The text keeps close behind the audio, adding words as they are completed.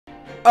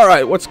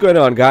Alright, what's going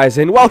on, guys,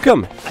 and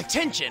welcome!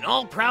 Attention,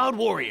 all proud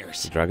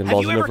warriors! Dragon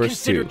Ball Have you ever XENOVERSE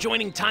considered 2.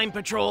 joining Time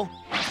Patrol?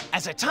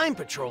 As a Time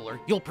Patroller,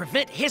 you'll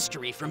prevent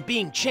history from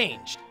being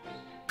changed.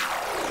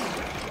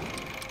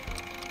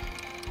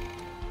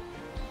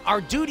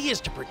 Our duty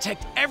is to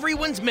protect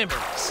everyone's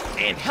memories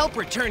and help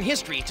return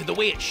history to the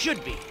way it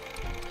should be.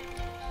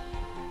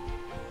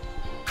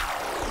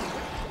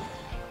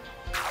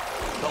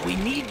 But we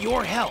need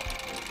your help.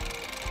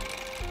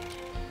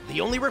 The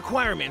only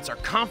requirements are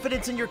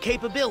confidence in your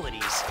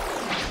capabilities,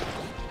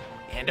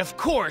 and of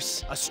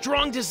course, a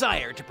strong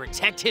desire to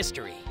protect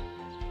history.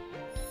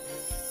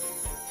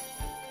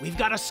 We've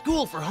got a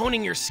school for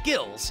honing your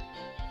skills,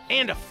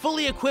 and a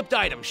fully equipped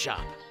item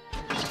shop.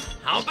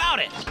 How about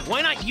it?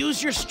 Why not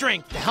use your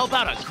strength to help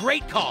out a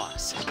great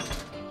cause?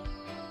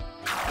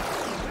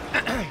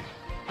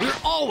 We're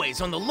always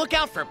on the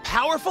lookout for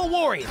powerful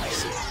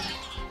warriors.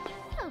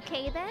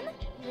 Okay then,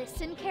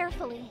 listen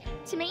carefully.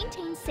 To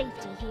maintain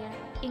safety here,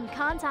 in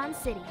Kantan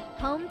City,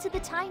 home to the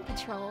Time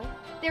Patrol,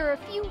 there are a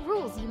few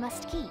rules you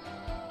must keep.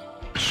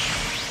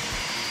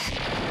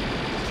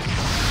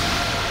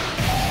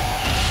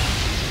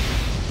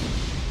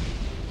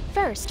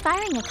 First,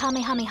 firing a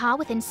Kamehameha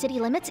within city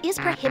limits is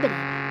prohibited.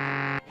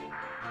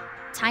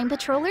 Time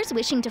Patrollers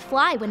wishing to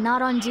fly when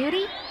not on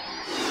duty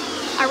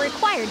are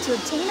required to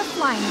obtain a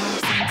flying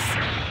license.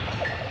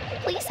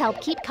 Please help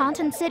keep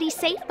Kantan City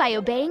safe by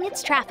obeying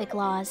its traffic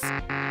laws.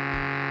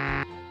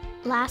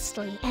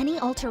 Lastly, any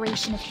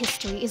alteration of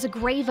history is a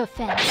grave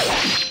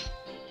offense.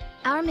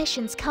 Our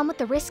missions come with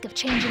the risk of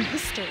changing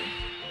history.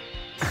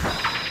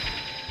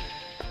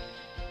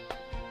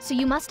 So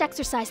you must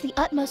exercise the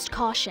utmost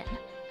caution.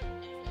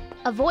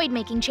 Avoid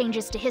making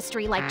changes to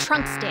history like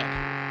Trunks did.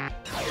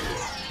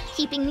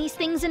 Keeping these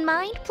things in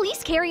mind,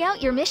 please carry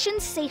out your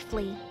missions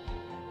safely.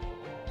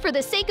 For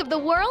the sake of the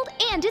world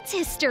and its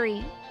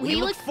history, we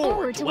look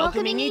forward to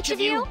welcoming each of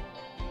you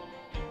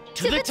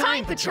to the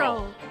Time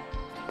Patrol.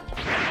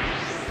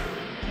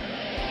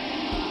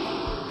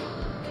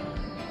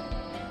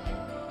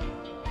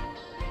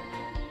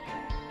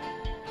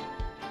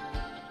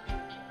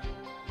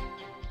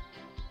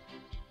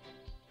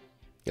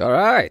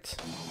 Alright.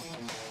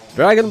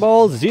 Dragon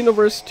Ball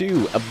XENOVERSE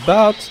 2.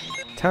 About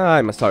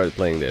time I started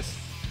playing this.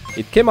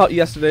 It came out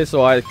yesterday,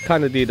 so I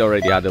kind of did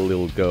already had a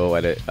little go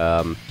at it.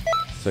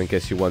 So in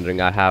case you're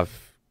wondering, I have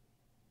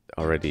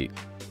already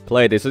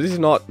played it. So this is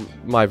not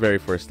my very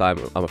first time,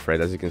 I'm afraid.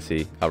 As you can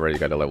see, I already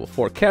got a level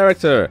 4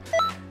 character.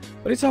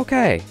 But it's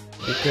okay,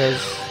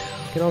 because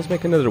you can always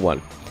make another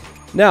one.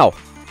 Now,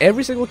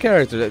 every single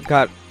character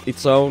got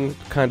its own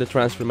kind of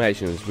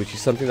transformations, which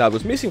is something that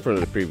was missing from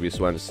the previous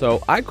one.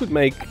 So I could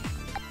make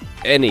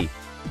any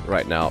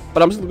right now,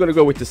 but I'm still gonna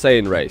go with the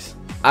Saiyan race.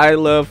 I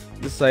love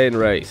the Saiyan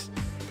race.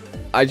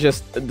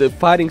 The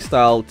fighting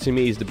style to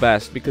me is the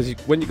best, because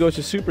when you go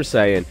to Super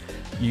Saiyan,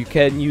 you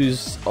can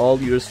use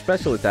all your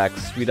special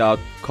attacks without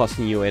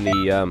costing you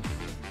any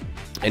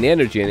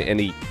energy,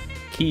 any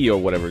ki or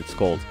whatever it's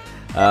called.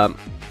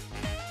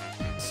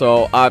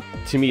 So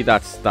to me,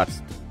 that's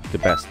the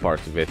best part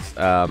of it.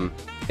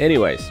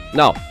 Anyways,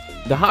 now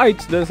the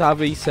height does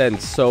have a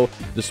sense. So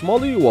the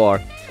smaller you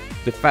are,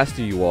 the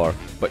faster you are,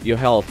 but your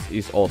health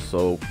is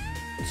also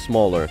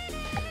smaller.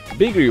 The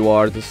bigger you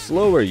are, the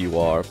slower you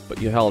are,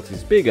 but your health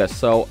is bigger.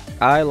 So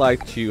I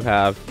like to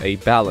have a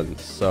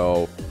balance,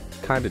 so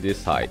kind of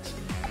this height.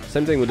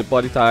 Same thing with the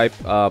body type.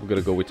 I'm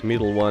gonna go with the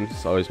middle one,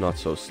 so he's not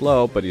so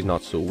slow, but he's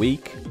not so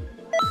weak.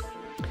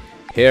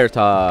 Hair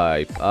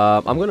type.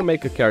 I'm gonna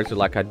make a character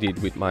like I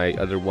did with my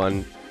other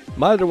one.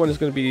 My other one is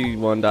gonna be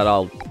one that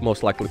I'll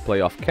most likely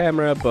play off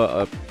camera,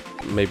 but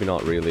maybe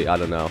not really. I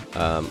don't know.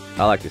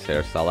 I like this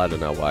hairstyle. I don't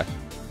know why.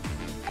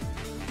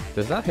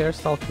 Does that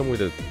hairstyle come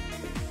with a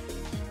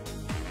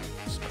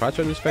scratch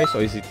on his face,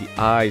 or is it the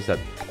eyes that...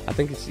 I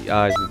think it's the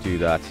eyes that do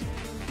that.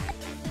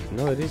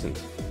 No, it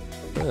isn't.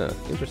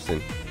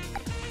 Interesting.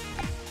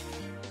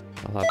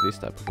 I'll have this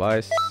type of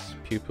eyes.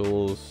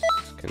 Pupils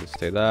can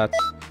stay that.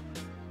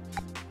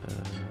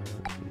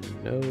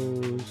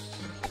 Nose.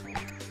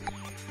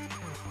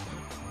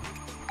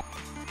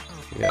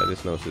 Yeah,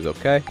 this nose is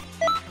okay.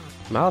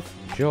 Mouth,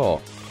 jaw.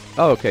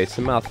 Oh, okay, it's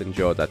the mouth and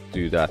jaw that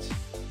do that.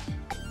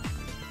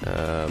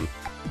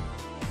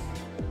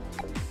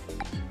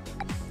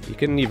 You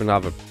can even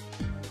have a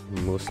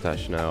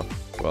mustache now.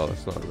 Well,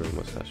 it's not a real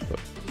mustache, but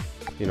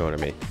you know what I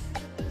mean.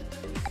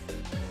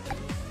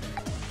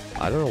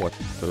 I don't know what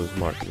those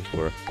markings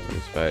were on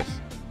his face.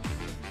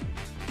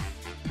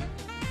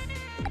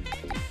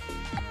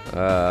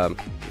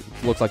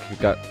 Looks like you've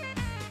got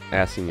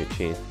ass in your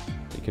chin.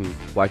 You can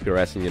wipe your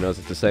ass and your nose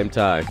at the same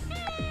time.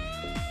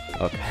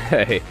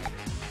 Okay.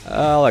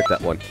 I like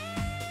that one.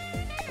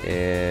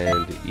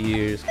 And the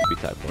ears could be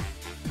type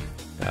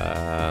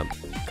 1.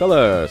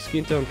 Color.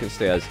 Skin tone can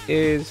stay as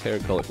is. Hair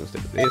color can stay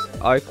as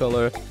is. Eye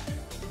color.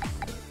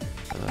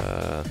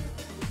 I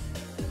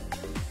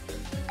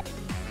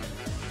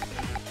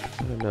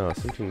don't know.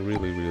 Something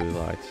really, really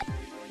light.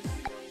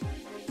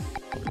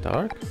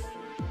 Dark?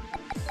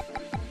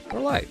 Or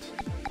light?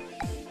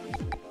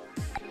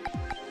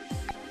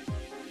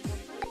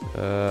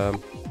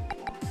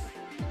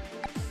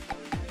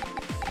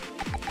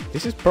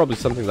 This is probably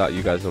something that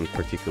you guys don't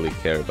particularly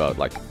care about,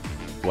 like,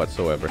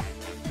 whatsoever.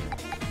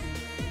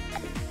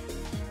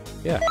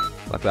 Yeah,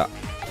 like that.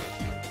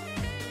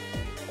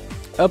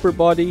 Upper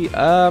body,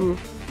 I'm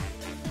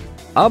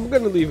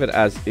gonna leave it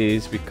as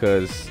is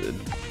because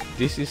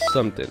this is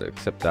something,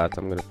 except that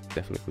I'm gonna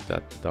definitely put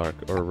that dark,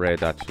 or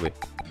red actually.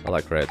 I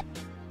like red.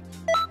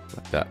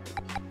 Like that.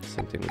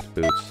 Same thing with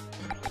boots.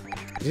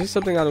 This is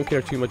something I don't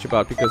care too much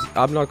about because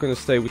I'm not gonna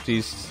stay with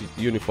this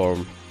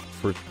uniform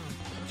for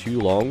too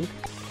long.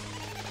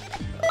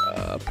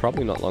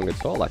 Probably not long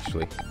at all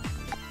actually.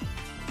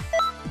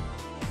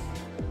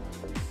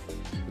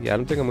 Yeah, I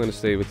don't think I'm gonna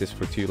stay with this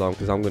for too long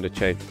because I'm gonna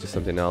change it to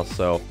something else.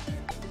 So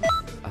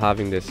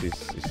having this is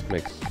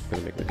gonna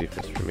make a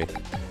difference for me.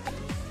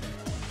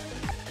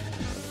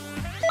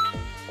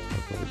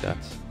 I'll go with that.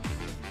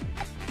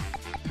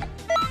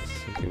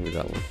 Something with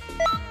that one.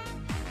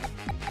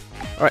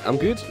 All right, I'm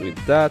good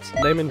with that.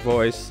 Name and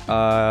voice.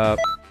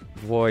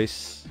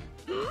 Voice.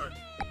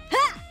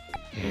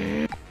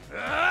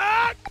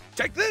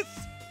 Take this.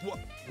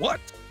 What?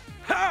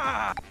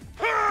 Ha!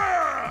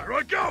 Ha! Here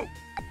I go.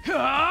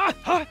 Ha!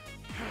 Ha!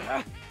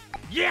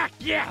 Yeah!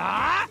 Yeah!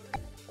 Ha!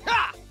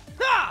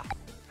 Ha!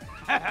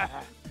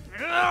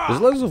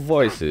 There's loads of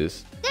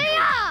voices,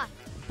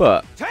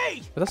 but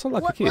that's not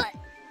like a kid.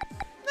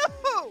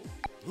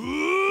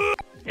 No!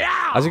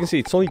 As you can see,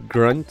 it's only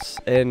grunts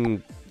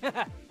and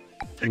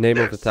name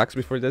of attacks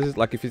before he does it.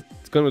 Like if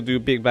it's gonna do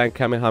Big Bang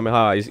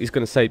Kamehameha, he's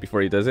gonna say it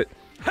before he does it.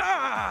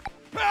 Ha!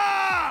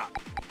 Ha!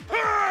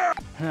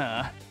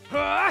 Ha!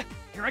 Ha!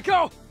 Here I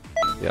go.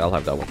 Yeah, I'll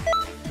have that one.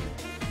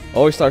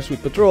 Always starts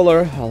with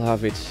Patroller. I'll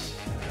have it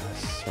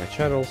as my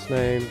channel's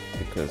name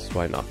because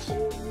why not?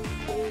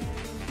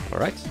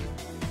 Alright.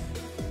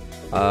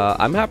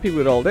 I'm happy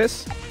with all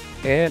this,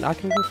 and I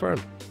can confirm.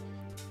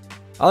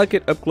 I like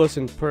it up close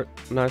and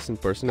nice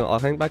and personal. I'll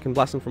hang back and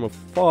blast them from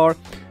afar.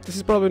 This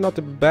is probably not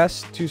the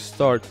best to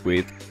start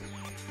with,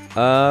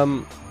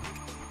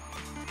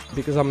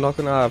 because I'm not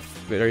gonna have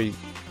very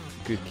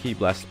good key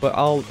blast. But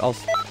I'll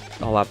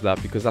have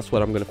that because that's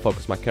what I'm gonna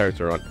focus my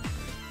character on.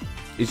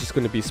 It's just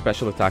gonna be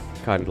special attack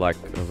kind of like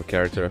of a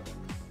character,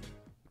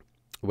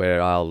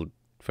 where I'll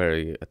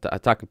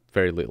attack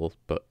very little.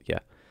 But yeah.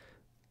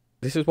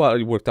 This is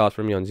what worked out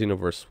for me on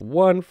Xenoverse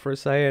 1 for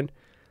Saiyan,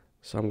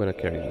 so I'm gonna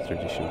carry the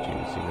tradition to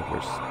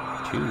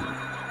Xenoverse 2.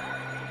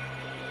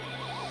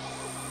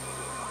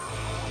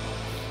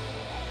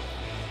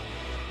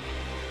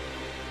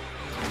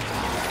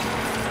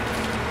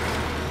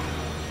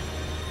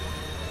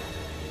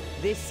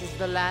 This is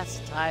the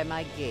last time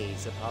I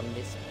gaze upon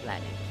this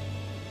planet.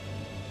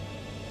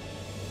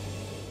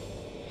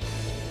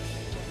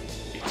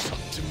 It's up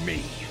to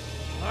me.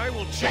 I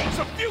will change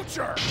the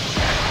future.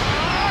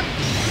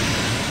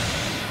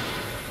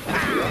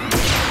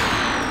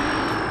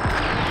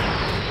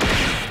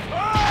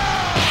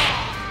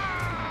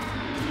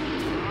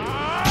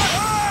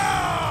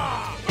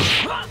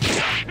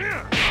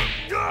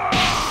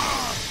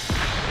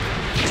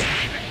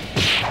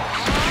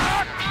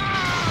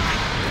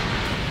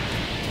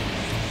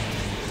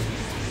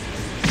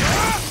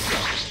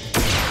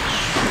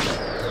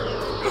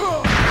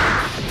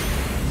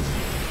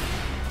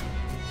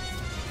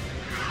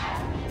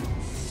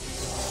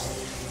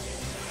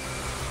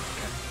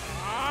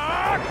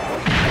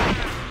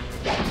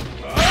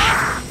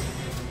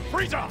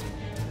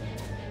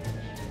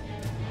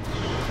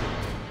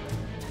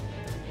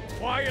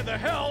 Why in the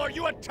hell are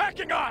you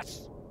attacking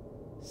us?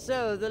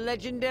 So the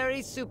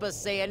legendary Super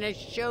Saiyan has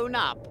shown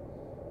up.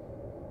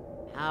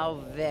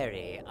 How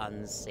very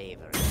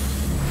unsavory.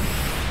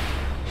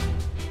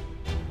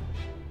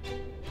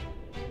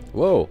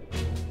 Whoa.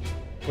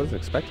 Wasn't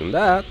expecting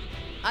that.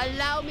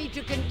 Allow me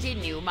to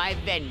continue my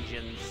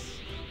vengeance.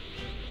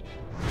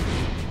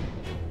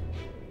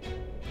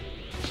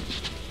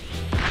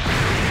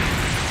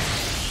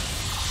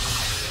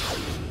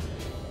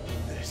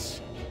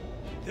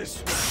 This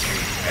will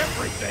change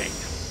everything!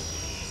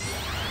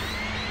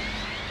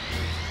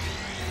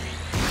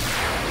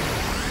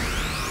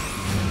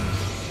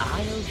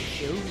 I'll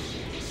show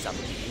you some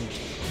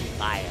beautiful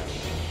fireworks.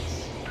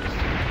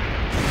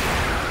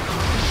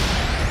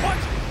 What?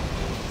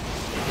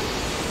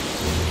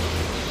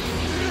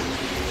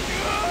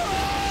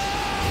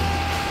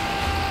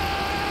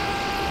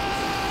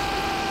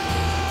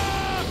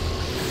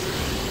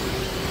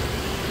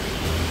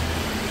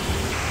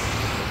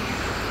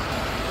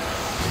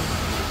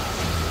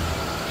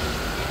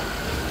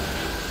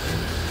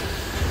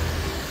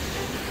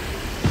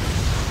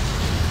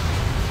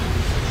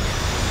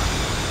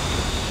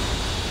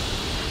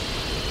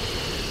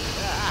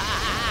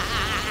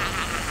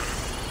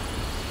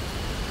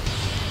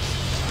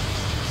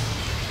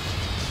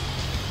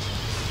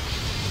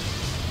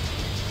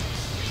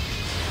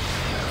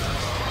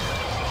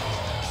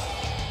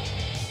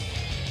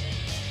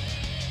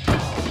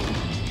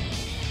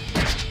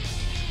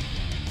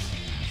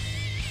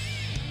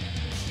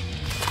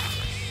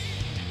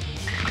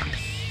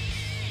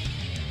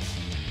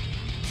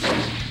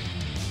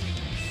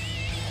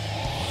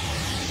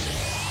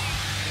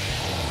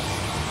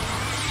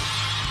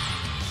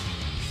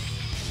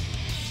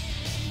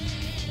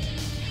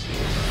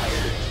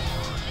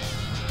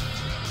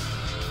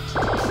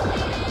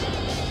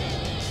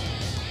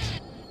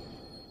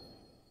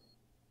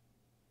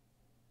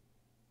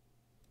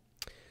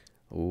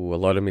 Ooh, a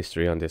lot of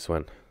mystery on this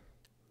one.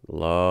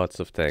 Lots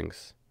of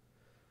things.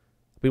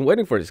 I've been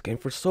waiting for this game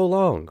for so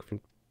long. I've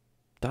been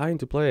dying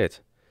to play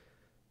it.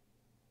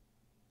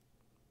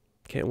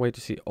 Can't wait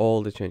to see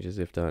all the changes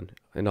they've done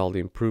and all the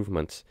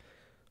improvements.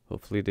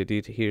 Hopefully they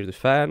did hear the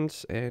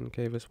fans and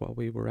gave us what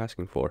we were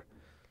asking for.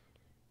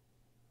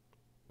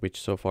 Which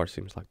so far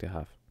seems like they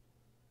have.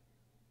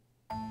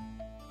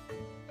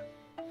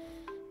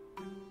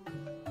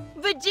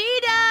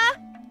 Vegeta!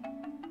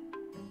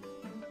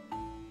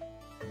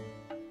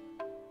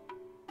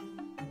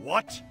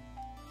 What?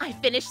 I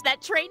finished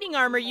that training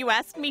armor you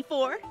asked me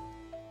for.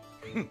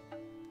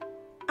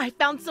 I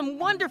found some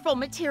wonderful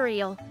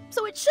material,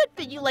 so it should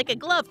fit you like a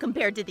glove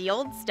compared to the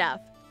old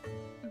stuff.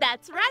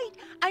 That's right,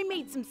 I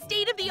made some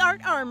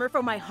state-of-the-art armor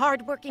for my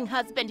hard-working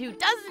husband who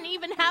doesn't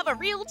even have a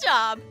real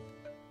job.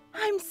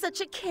 I'm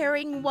such a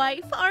caring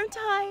wife, aren't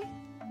I?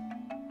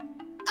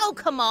 Oh,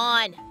 come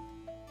on.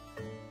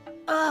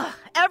 Ugh,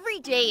 every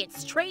day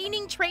it's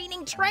training,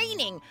 training,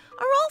 training.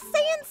 Are all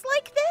Saiyans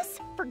like this?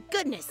 For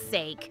goodness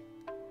sake.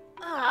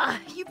 Ugh,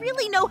 you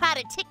really know how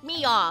to tick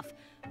me off.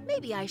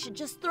 Maybe I should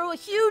just throw a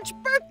huge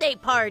birthday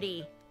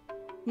party.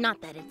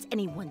 Not that it's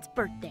anyone's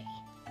birthday.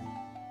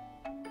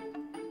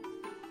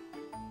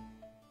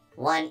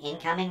 One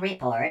incoming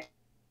report.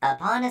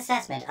 Upon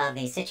assessment of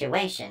the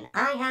situation,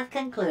 I have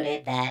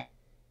concluded that...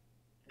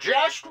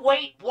 Just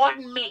wait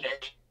 1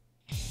 minute.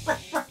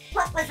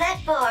 What was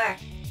that for?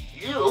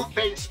 You've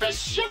been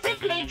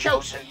specifically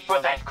chosen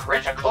for that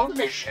critical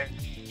mission.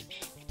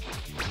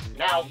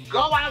 Now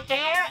go out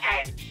there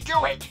and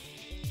do it.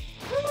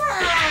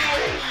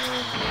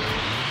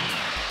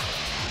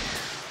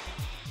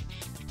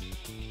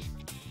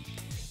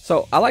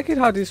 So I like it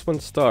how this one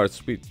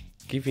starts with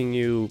giving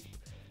you,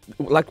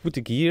 like with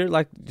the gear,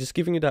 like just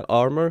giving you that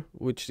armor,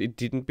 which it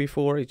didn't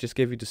before. It just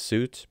gave you the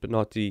suit, but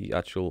not the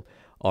actual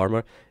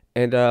armor.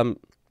 And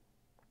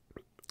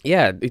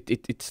yeah,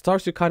 it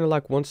starts you kind of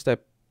like one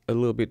step a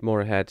little bit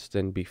more ahead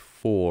than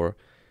before.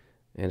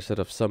 And instead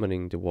of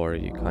summoning the warrior,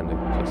 you kind of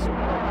just,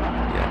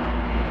 yeah,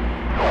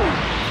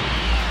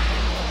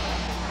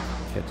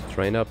 get to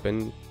train up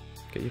and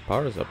get your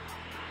powers up.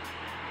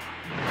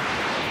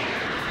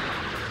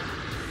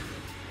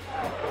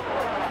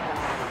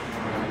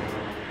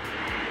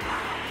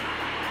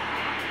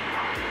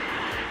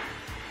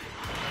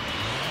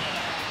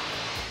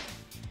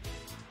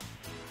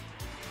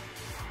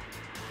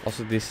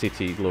 Also, this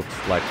city looks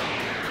like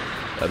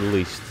at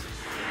least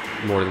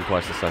more than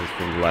twice the size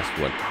from the last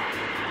one.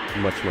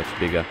 Much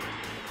bigger.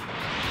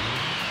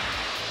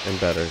 And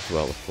better as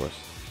well, of course.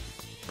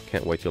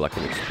 Can't wait till I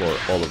can explore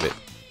all of it.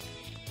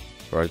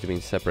 Or has it been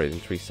separated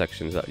in 3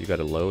 sections that you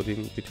gotta load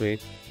in between?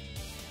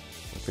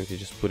 I think you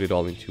just put it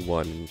all into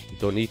one and you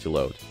don't need to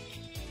load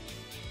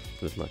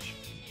as much.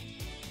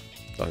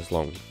 Not as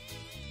long.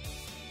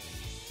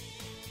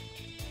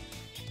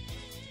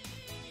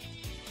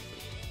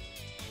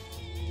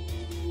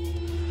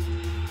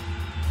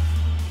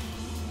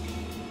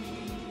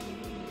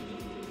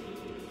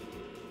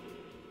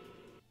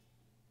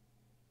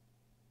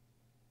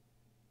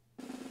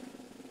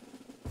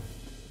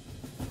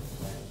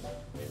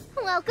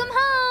 Welcome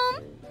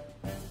home!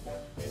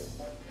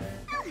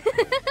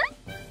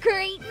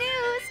 Great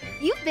news!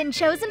 You've been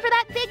chosen for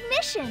that big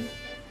mission!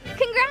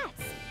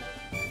 Congrats!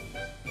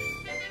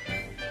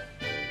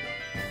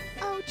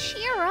 Oh,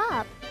 cheer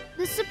up!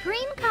 The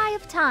Supreme Kai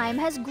of Time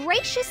has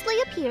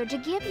graciously appeared to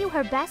give you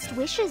her best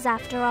wishes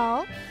after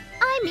all.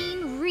 I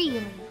mean,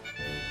 really.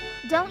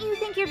 Don't you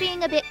think you're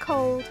being a bit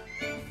cold?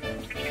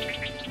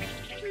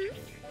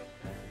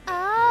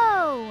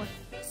 Oh,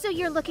 so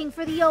you're looking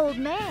for the old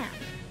man.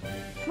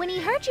 When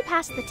he heard you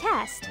passed the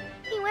test,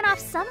 he went off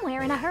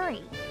somewhere in a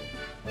hurry.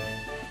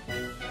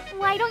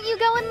 Why don't you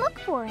go and look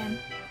for him?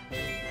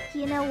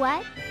 You know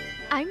what?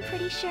 I'm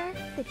pretty sure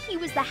that he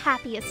was the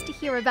happiest to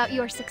hear about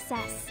your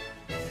success.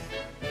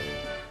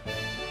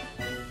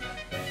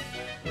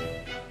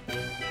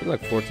 It's been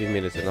like 14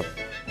 minutes and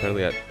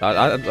apparently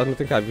I don't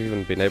think I've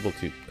even been able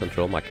to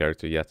control my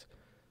character yet.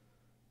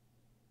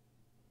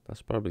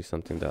 That's probably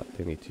something that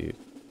they need to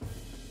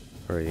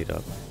hurry it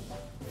up.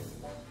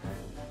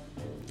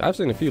 I've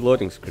seen a few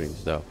loading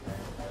screens though.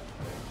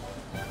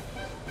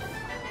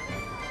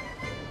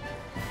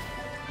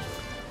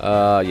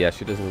 Yeah,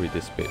 she doesn't read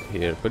this bit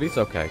here, but it's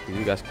okay, because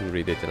you guys can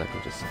read it and I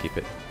can just skip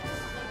it.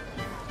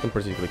 Don't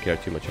particularly care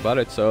too much about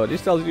it. So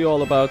this tells you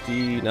all about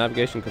the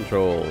navigation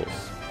controls.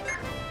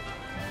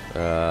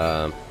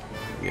 Yeah,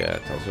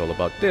 it tells you all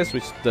about this,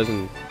 which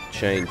doesn't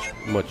change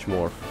much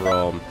more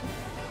from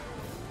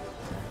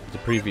the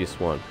previous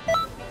one.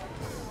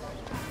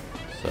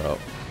 So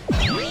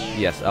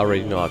yes, I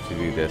already know how to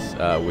do this,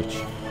 which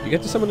you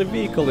get to summon a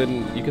vehicle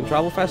and you can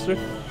travel faster,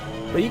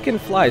 but you can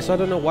fly, so I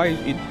don't know why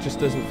it just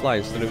doesn't fly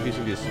instead of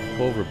using this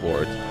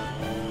hoverboard.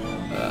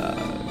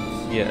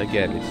 Yeah,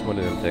 again, it's one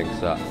of them things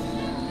that,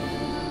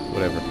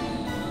 whatever.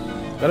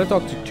 Gotta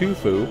talk to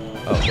Tufu.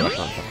 Oh, I can't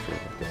talk to him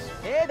like this.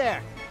 Hey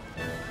there!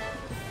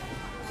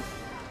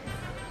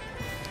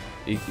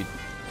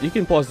 You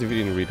can pause the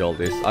video and read all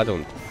this. I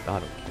don't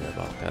care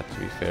about that, to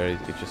be fair. It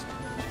just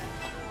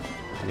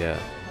Yeah.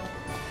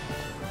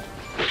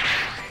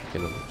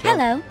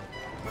 Hello.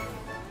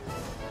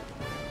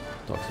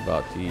 Talks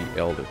about the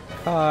Elder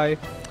Kai.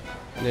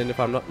 And then if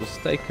I'm not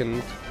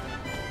mistaken,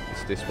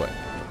 it's this way.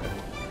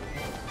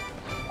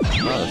 Okay.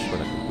 Oh, that's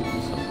when I can put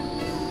this on.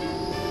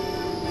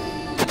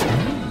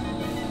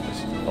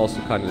 It's also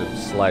kind of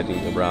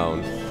sliding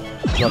around.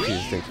 Not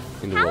easy thing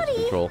in the world to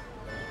control.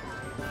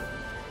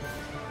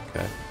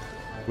 Okay.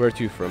 Where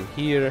to from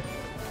here?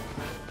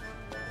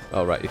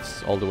 Oh right,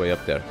 it's all the way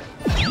up there.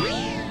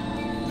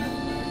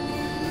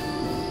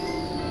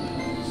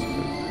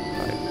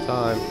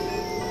 Time.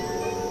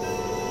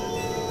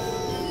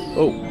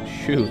 Oh,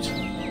 shoot.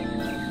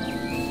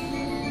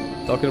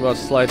 Talking about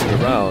sliding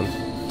around.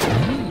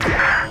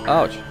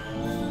 Ouch.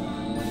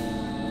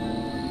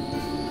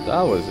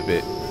 That was a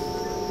bit...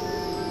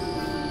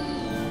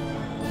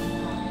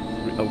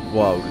 Oh,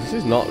 wow, this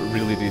is not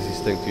really the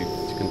easiest thing to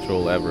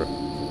control ever.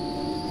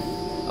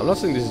 I'm not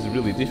saying this is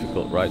really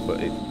difficult, right?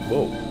 But it...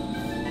 Whoa.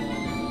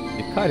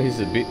 It kind of is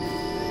a bit...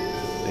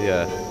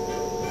 Yeah.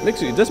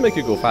 It does make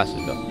you go faster,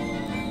 though.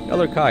 The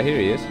other Kai, here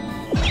he is.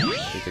 Let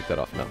me take that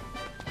off now.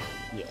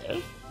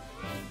 Yes?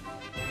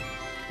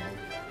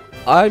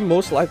 I'm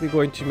most likely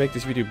going to make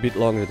this video a bit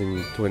longer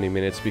than 20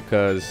 minutes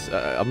because,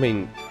 I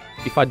mean,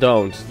 if I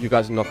don't, you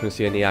guys are not going to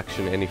see any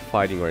action, any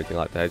fighting or anything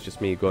like that. It's just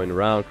me going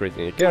around,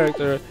 creating a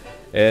character,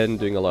 and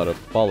doing a lot of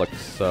bollocks.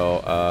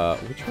 So,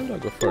 which one do I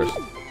go first?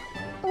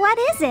 What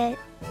is it?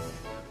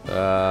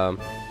 The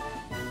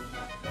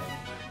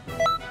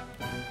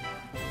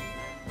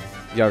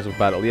Art of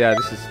Battle. Yeah,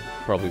 this is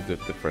probably the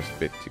first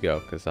bit to go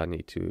because I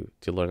need to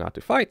learn how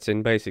to fight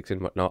and basics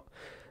and whatnot.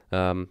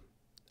 I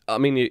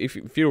mean, if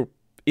you're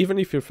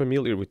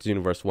familiar with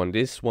Xenoverse 1,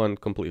 this one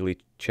completely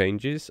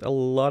changes a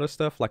lot of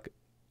stuff, like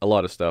a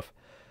lot of stuff.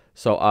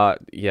 So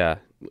yeah,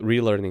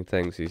 relearning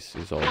things is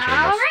always a must.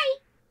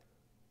 Alright!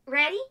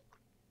 Ready?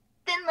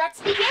 Then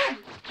let's begin!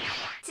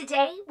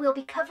 Today, we'll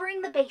be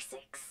covering the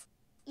basics.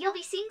 You'll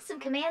be seeing some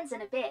commands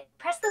in a bit.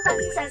 Press the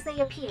buttons as they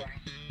appear.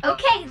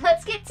 Okay,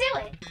 let's get to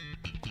it!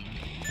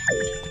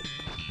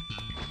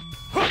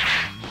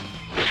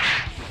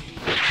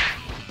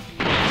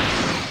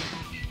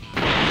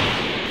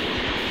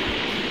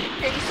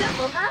 Pretty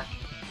simple, huh?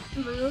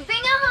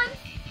 Moving on!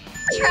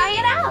 Try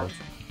it out!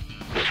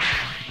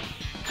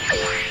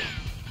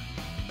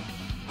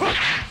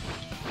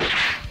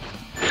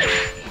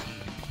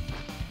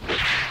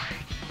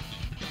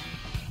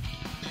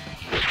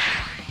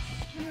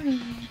 We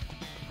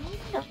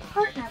need a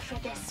partner for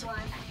this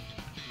one.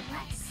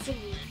 Let's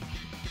see.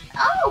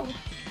 Oh!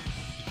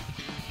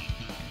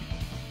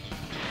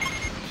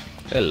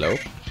 Hello.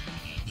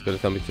 It's gonna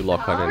tell me to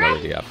lock on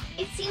another app.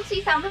 It seems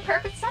we found the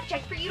perfect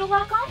subject for you to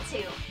lock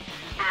onto.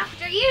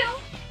 After you,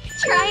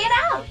 try it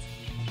out.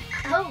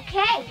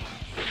 Okay,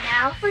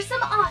 now for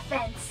some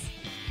offense.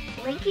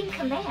 Linking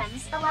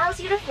commands allows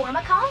you to form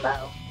a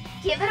combo.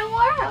 Give it a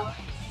whirl.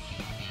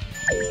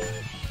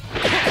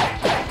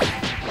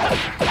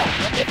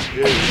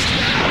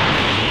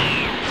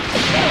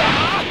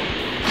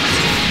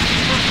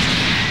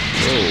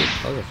 Oh,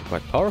 that was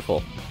quite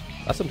powerful.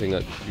 That's something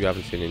that you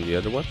haven't seen in the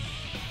other one.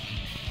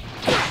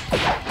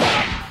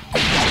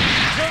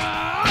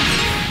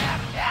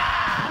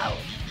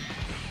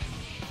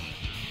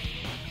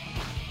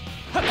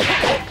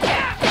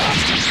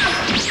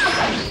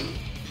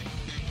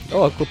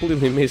 Oh, I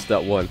completely missed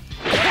that one.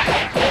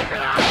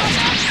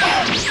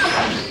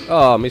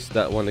 Oh, I missed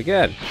that one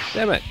again.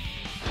 Damn it.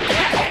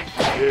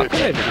 How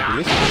can I even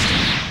miss it?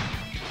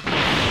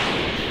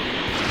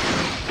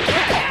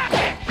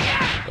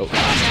 Oh.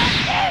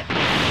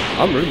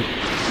 I'm really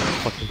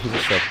fucking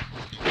this up.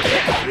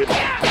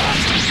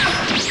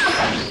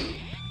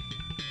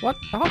 What?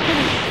 How can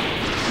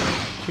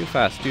he? Too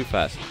fast, too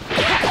fast.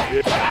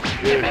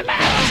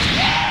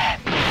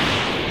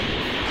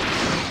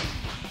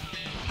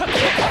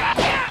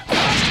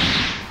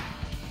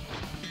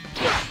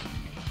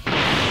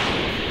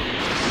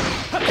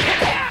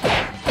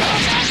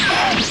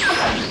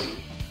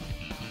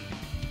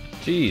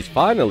 Jeez,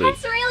 finally!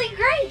 That's really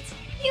great!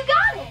 You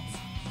got it!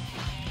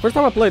 First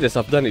time I played this,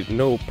 I've done it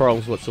no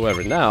problems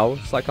whatsoever. Now,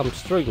 it's like I'm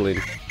struggling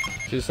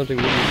to do something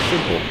really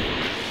simple.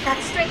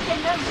 That's strength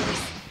in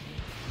numbers.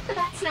 But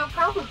that's no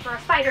problem for a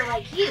fighter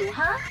like you,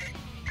 huh?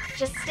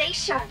 Just stay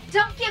sharp,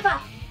 don't give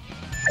up!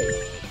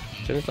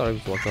 Shouldn't I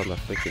just walk on the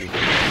freaking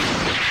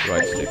right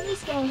With stick?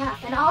 enemies gang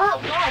up and all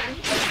out war, we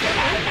just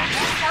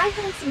try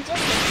putting some distance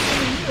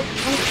between you and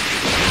me.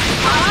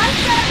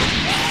 Awesome!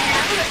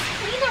 Now let's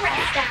clean the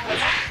rest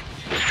out.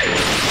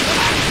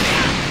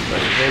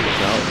 Right, hold it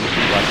now.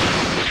 Like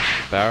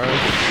barrel.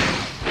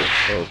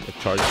 Oh, a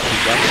charge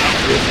keep up.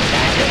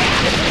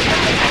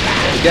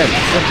 Again,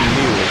 something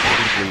new and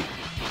completely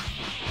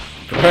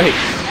great.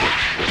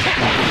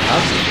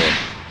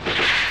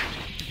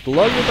 The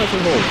longer it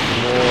doesn't hold, the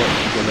more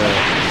you're gonna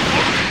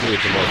do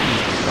it, the more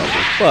easy it comes.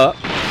 But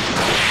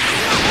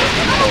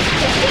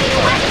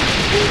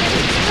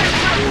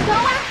Go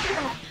after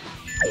them!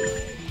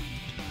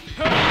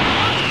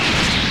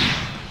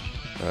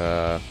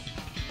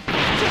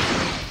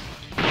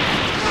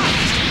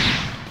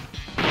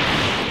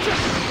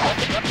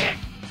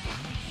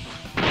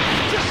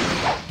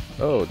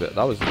 good.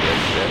 That was the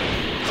edge there.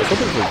 I was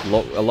hoping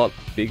for a lot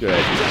bigger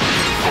edges.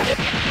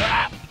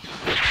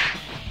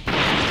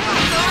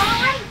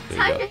 Alright,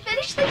 time to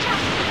finish the job.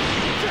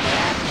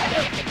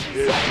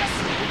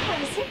 Or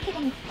is it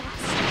getting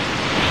faster?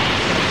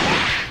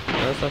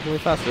 That's definitely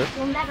faster.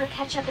 You'll never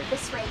catch up at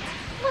this rate.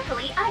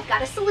 Luckily, I've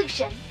got a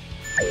solution.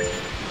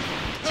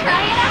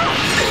 Try it out!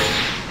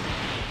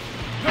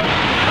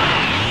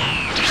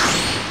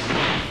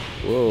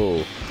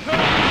 Whoa.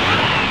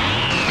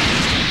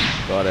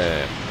 Got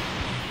it.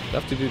 Do I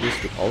have to do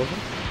this with all of them?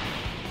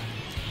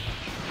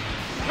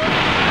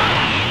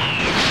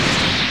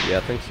 Yeah,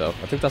 I think so.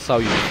 I think that's how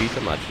you defeat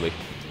them, actually.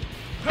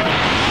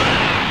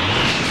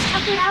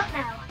 Tough it out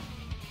now.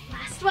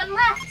 Last one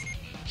left.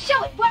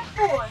 Show it what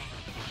for.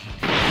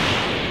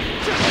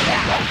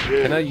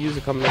 Can I use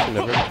a combination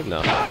of everything?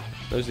 No.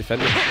 No, it's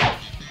defending.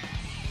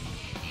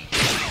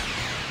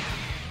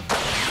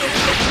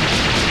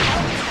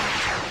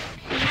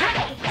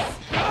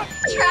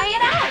 Try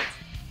it out.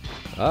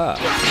 Ah.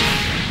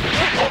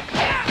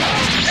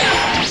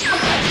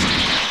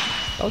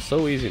 That was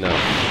so easy now.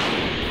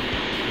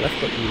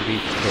 Left button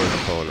beat towards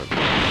opponent.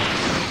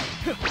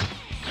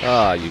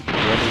 Ah, you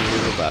running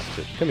little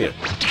bastard. Come here.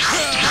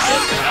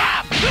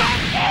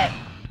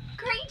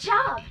 Great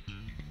job.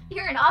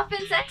 You're an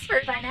offense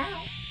expert by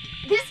now.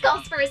 This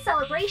calls for a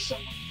celebration.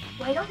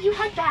 Why don't you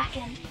head back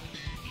and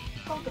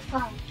hold the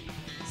phone?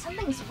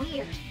 Something's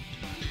weird.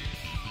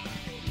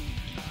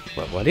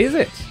 What is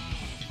it?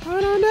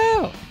 I don't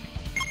know.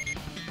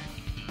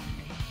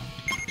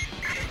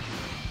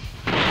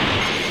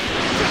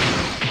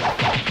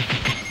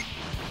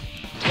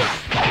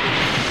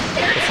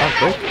 There's no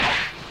matter.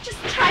 Just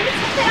try to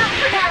take it out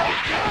for now.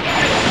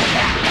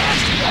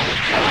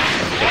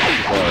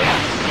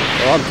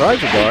 Oh, I'm trying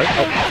to guard.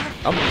 Oh,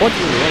 I'm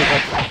punching the wrong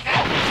button.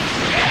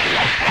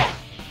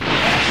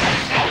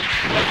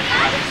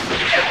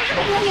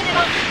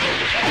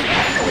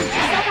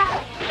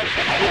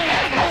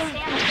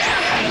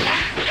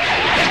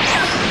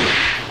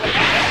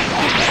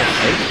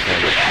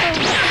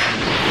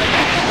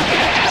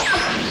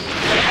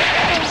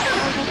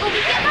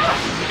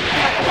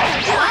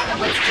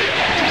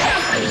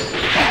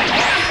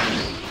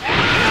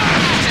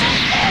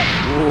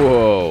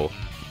 Whoa.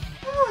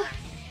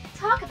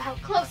 Talk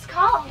about close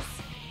calls.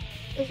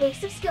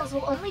 Evasive skills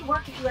will only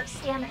work if you have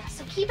stamina,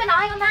 so keep an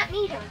eye on that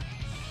meter.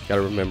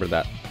 Gotta remember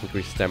that.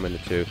 Increase stamina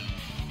too.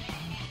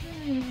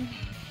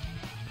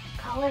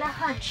 Call it a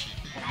hunch,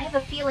 but I have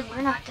a feeling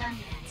we're not done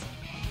yet.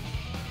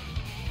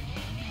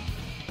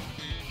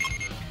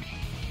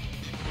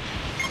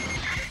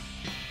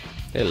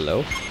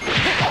 Hello.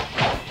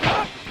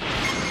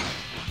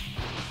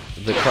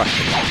 The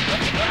crush.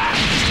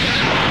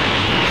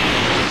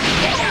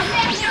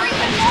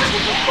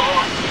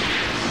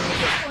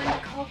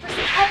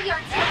 Heavy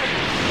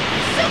artillery.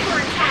 Super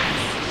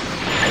attacks.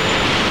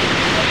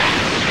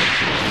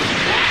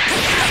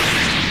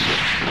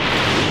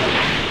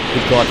 We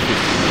got 50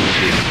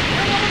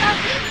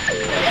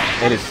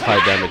 and it's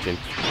high damaging.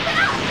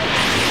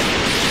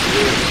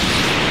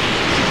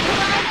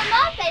 Line them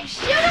up and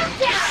shoot them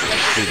down.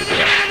 Shoot it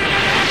down.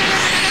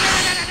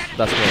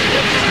 That's what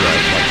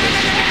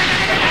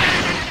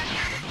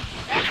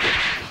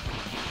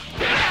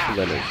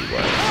energy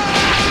wise.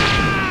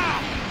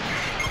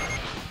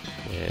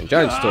 And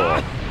giant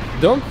storm.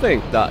 Don't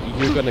think that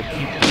you're gonna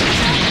keep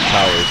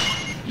powers.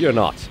 You're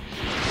not.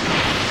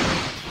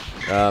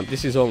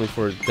 This is only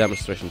for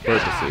demonstration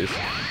purposes. So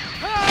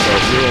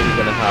you're only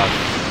gonna have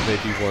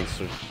maybe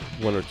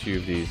one or two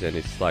of these, and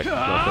it's like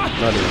not even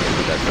gonna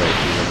be that great.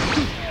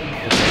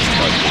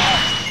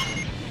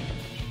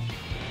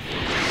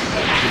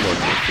 Two more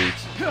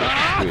defeats.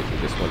 Do it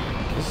with this one.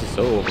 This is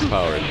so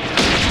overpowered.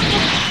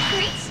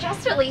 Great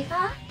stress relief,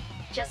 huh?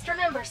 Just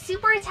remember,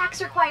 super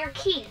attacks require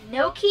ki.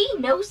 No ki,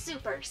 no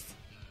supers.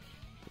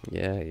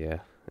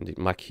 Yeah. And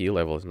my ki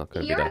level is not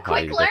going to be You're a that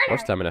high quick either. Or learner.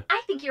 stamina.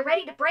 I think you're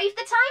ready to brave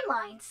the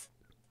timelines.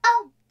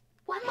 Oh,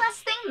 one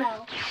last thing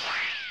though.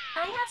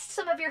 I asked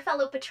some of your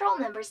fellow patrol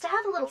members to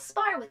have a little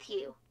spar with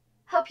you.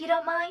 Hope you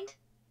don't mind?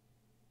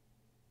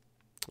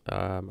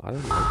 I don't know.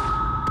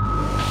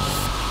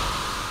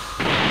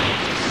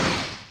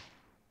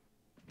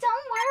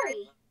 Don't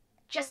worry.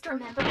 Just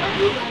remember what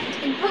you learned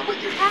and put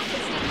what you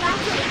practiced in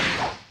practice.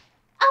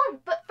 Oh,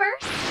 but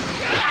first,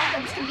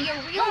 items can be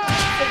a real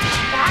lifesaver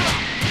in battle.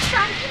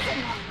 Try using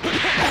them.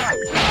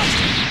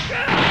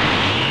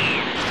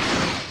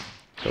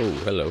 Oh,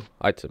 hello.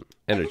 Item.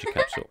 Energy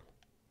capsule.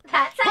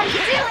 That's how you do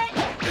it.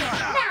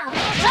 Now,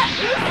 let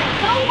loose and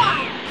go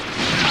wild.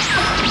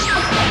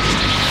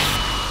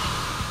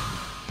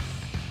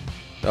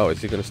 Oh,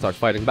 is he going to start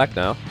fighting back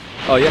now?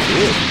 Oh, yes,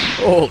 he is.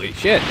 Holy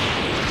shit.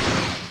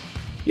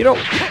 You know,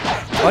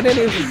 on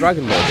any of the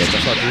Dragon Ball games,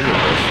 that's not the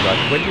universe, but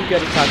when you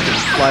get attacked and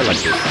fly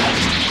like this,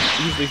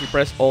 usually if you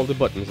press all the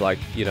buttons, like,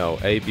 you know,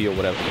 A, B, or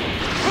whatever,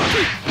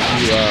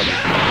 you're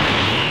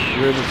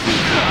able to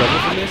recover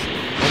from this.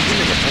 I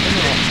don't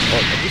know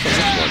how, at least on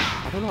this one,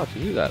 I don't know how to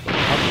do that. Like,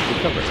 how do you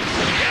recover?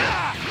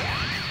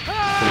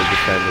 Can you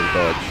defend and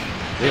dodge?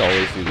 They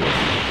always do this.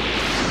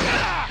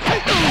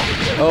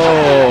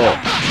 Oh!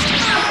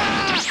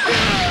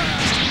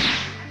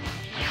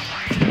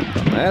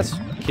 Dumbass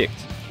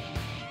kicked.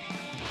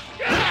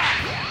 Okay,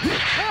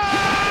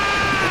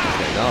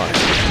 now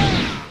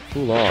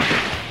full on.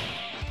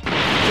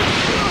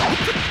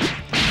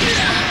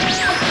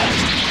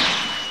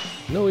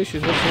 No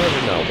issues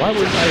whatsoever now. Why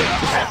would I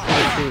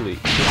just truly?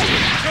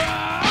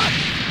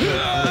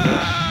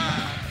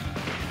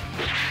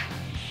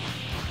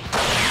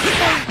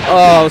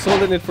 Oh, I was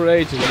holding it for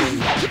ages.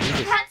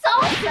 That's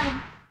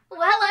awesome!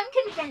 Well, I'm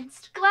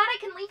convinced. Glad I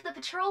can leave the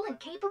patrol in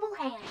capable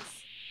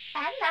hands.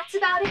 And that's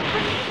about it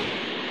for me.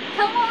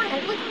 Come on,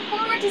 I'm looking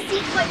forward to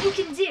seeing what you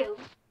can do.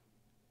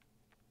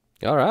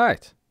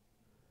 Alright.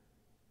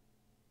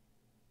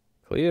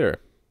 Clear.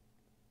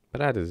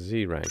 But I had a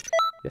Z rank.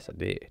 Yes, I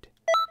did.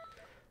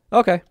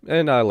 Okay,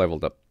 and I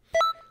leveled up.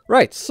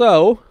 Right,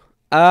 so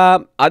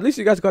at least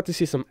you guys got to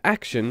see some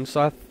action,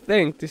 so I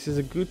think this is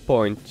a good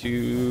point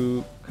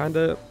to kind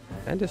of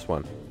end this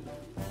one.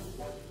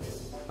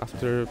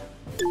 After...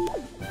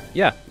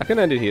 yeah, I can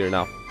end it here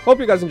now. Hope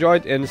you guys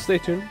enjoyed, and stay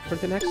tuned for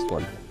the next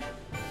one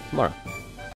tomorrow.